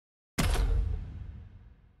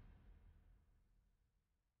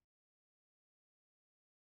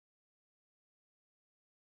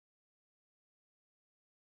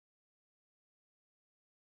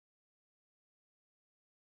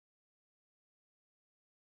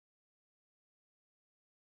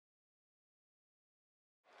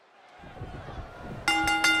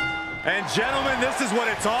And gentlemen, this is what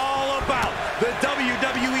it's all about. The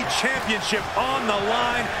WWE Championship on the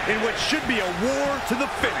line in what should be a war to the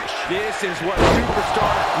finish. This is what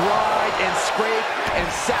superstars grind and scrape and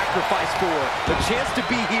sacrifice for. The chance to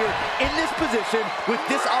be here in this position with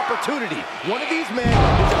this opportunity. One of these men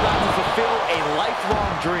is about to fulfill a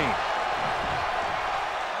lifelong dream.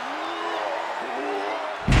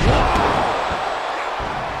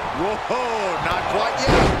 Whoa, not quite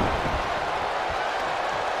yet.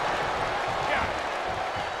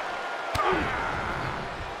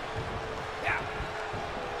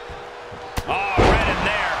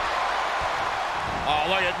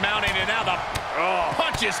 Look at mounting, and now the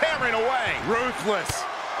punch is hammering away. Ruthless.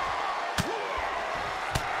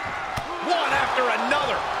 One after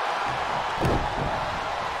another.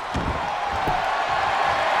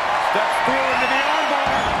 Steps through into the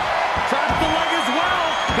armbar. Traps the leg as well.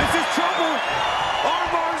 This is trouble.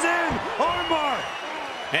 Armbar's in. Armbar.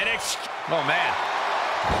 And oh, man.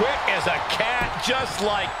 Quick as a cat, just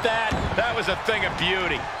like that. That was a thing of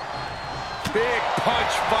beauty. Big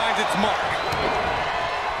punch finds its mark.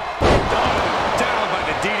 Down by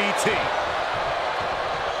the DDT.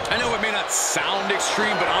 I know it may not sound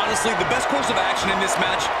extreme, but honestly, the best course of action in this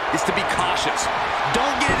match is to be cautious.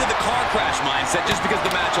 Don't get into the car crash mindset just because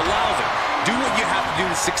the match allows it. Do what you have to do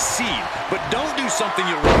to succeed, but don't do something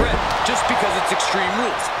you'll regret just because it's extreme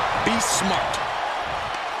rules. Be smart.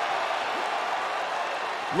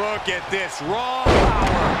 Look at this raw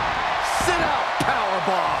power. Sit out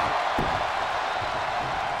powerbomb.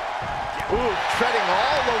 Ooh, treading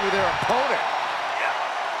all over their opponent.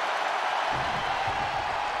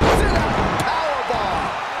 Sit out powerbomb.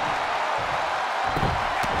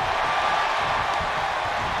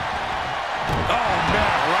 Oh,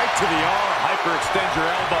 man, right to the arm. Hyperextend your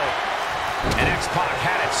elbow. And X-Pac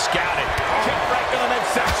had it scouted. Kick right to the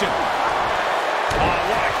midsection. Oh,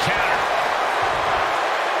 what a counter.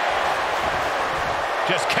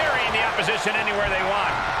 Just carrying the opposition anywhere they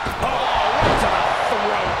want. Oh, right to the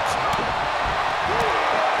throat.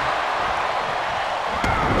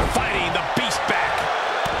 Fighting the beast back.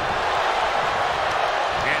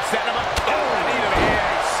 And setting him up. Oh, knee to the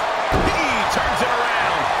hands. He turns it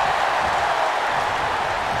around.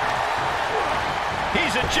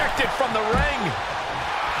 He's ejected from the ring.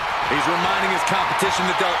 He's reminding his competition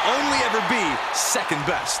that they'll only ever be second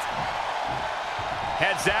best.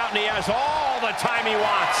 Heads out, and he has all the time he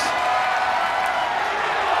wants.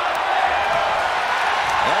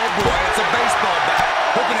 Oh, boy, it's a baseball bat.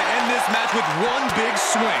 Hoping to end this match with one big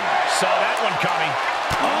swing. Saw that one coming.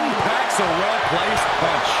 Unpacks a well-placed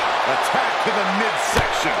punch. Attack to the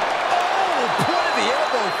midsection. Oh, point of the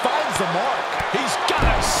elbow finds the mark. He's got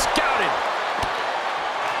him scouted.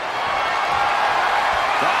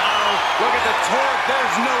 Uh-oh, look at the torque.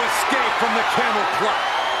 There's no escape from the camel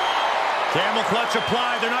clutch. Camel clutch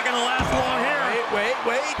applied. They're not going to last long here.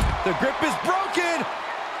 Wait. The grip is broken.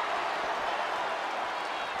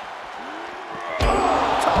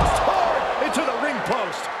 Tossed hard into the ring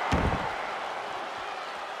post.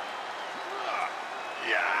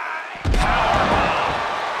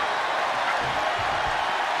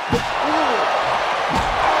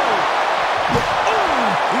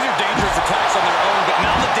 These are dangerous attacks on their own, but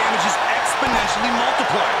now the damage is exponentially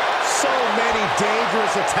multiplied. So many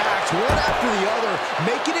dangerous attacks, one after the other,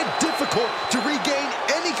 making it difficult to regain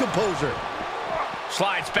any composure.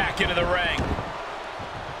 Slides back into the ring.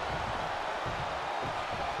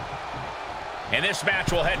 And this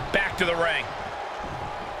match will head back to the ring.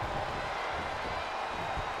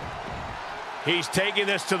 He's taking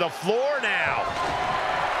this to the floor now.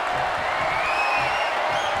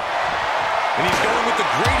 And he's going with the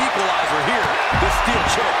great equalizer here, the steel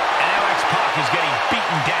chair. And now X-Pac is getting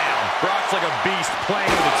beaten down. Brock's like a beast playing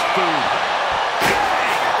with its food.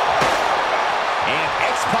 And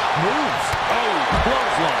X-Pac moves. Oh,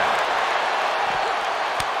 clothesline.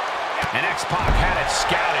 And X-Pac had it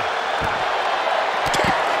scouted.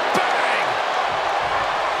 Bang!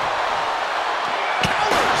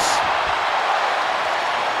 Counters!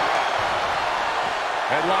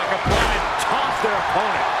 Headlock applied. Toss their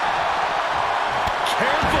opponent.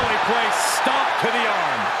 Carefully placed stomp to the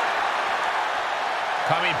arm.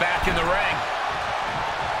 Coming back in the ring.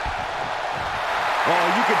 Oh,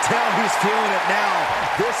 you can tell he's feeling it now.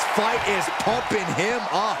 This fight is pumping him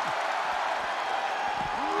up.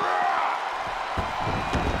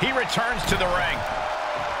 He returns to the ring.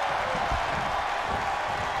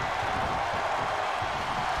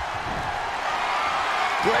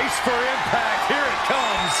 Brace for impact. Here it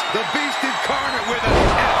comes. The Beast Incarnate with a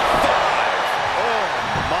F5. Oh,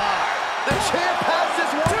 my. The champ has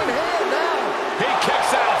this one in hand now. He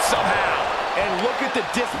kicks out somehow. And look at the of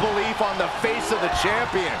disbelief on the face of the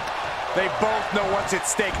champion. They both know what's at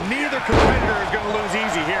stake. Neither competitor is going to lose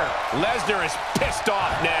easy here. Lesnar is pissed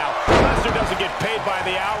off now. Lesnar doesn't get paid by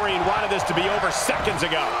the hour. He wanted this to be over seconds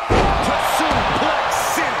ago. To Suplex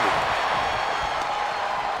City.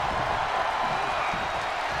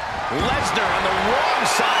 Lesnar on the wrong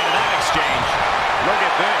side of that exchange. Look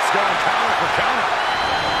at this, going counter for counter.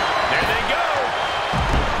 There they go.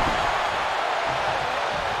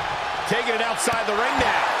 Taking it outside the ring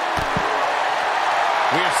now.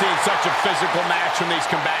 We are seeing such a physical match from these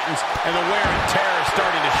combatants, and the wear and tear is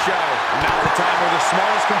starting to show. Now the time where the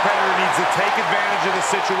smallest competitor needs to take advantage of the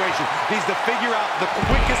situation. Needs to figure out the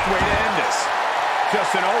quickest way to end this.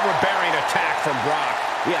 Just an overbearing attack from Brock.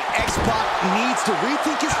 Yeah, X-Pac needs to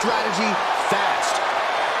rethink his strategy fast.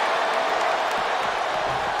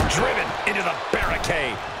 Driven into the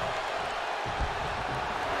barricade.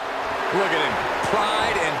 Look at him.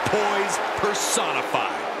 Pride and poise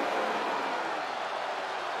personified.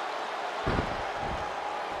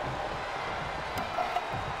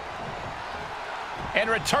 And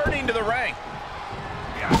returning to the ring. Any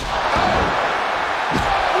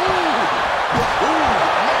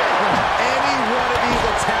one of these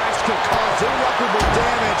attacks could cause irreparable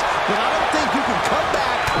damage, but I don't think you can come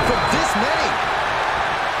back from this many.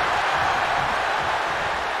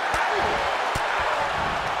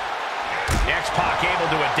 X-Pac able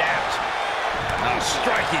to adapt. A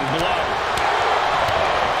striking blow.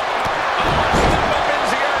 Step up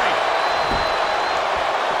Enziguri.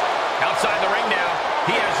 Outside the ring now.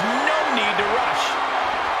 He has no need to rush.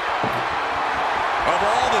 Of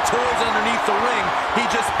all the toys underneath the ring, he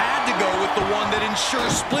just had to go with the one that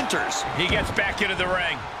ensures splinters. He gets back into the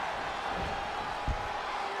ring.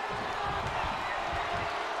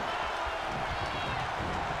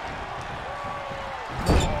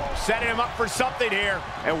 Setting him up for something here.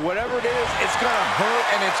 And whatever it is, it's going to hurt,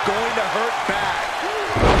 and it's going to hurt bad.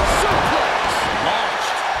 Suplex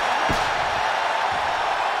Launched.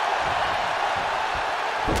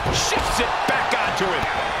 Shifts it back onto him.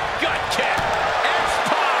 Gut kick.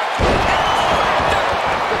 X-Pac.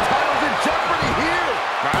 The title's in jeopardy here.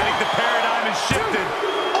 I think the paradigm has shifted.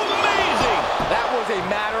 Amazing. That was a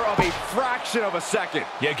matter of a fraction of a second.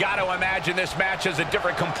 You got to imagine this match has a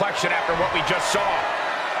different complexion after what we just saw.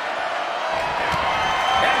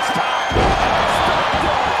 X-Pac.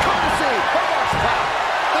 Courtesy of X-Pac.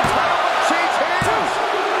 The title might change hands.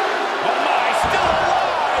 Oh my, still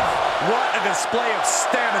alive. What a display of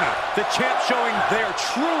stamina. The champ showing they are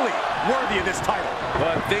truly worthy of this title.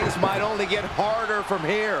 But things might only get harder from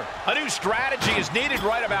here. A new strategy is needed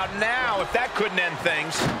right about now if that couldn't end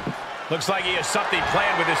things. Looks like he has something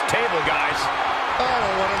planned with his table, guys. I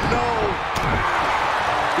don't want to know.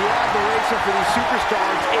 The admiration for these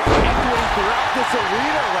superstars is echoing throughout this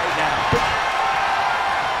arena right now.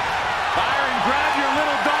 Byron, grab your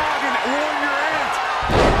little dog and warn your aunt.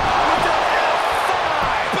 With the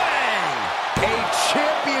F5. Bang! A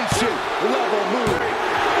championship level move.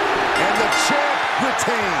 And the champ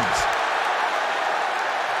retains.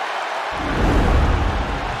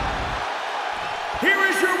 Here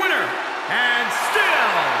is your winner, and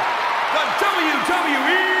still the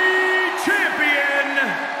WWE Champion,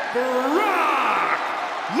 Brock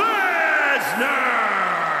Lesnar.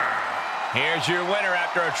 Here's your winner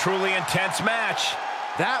after a truly intense match.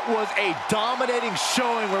 That was a dominating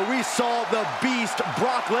showing where we saw the beast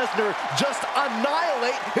Brock Lesnar just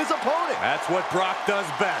annihilate his opponent. That's what Brock does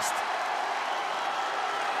best.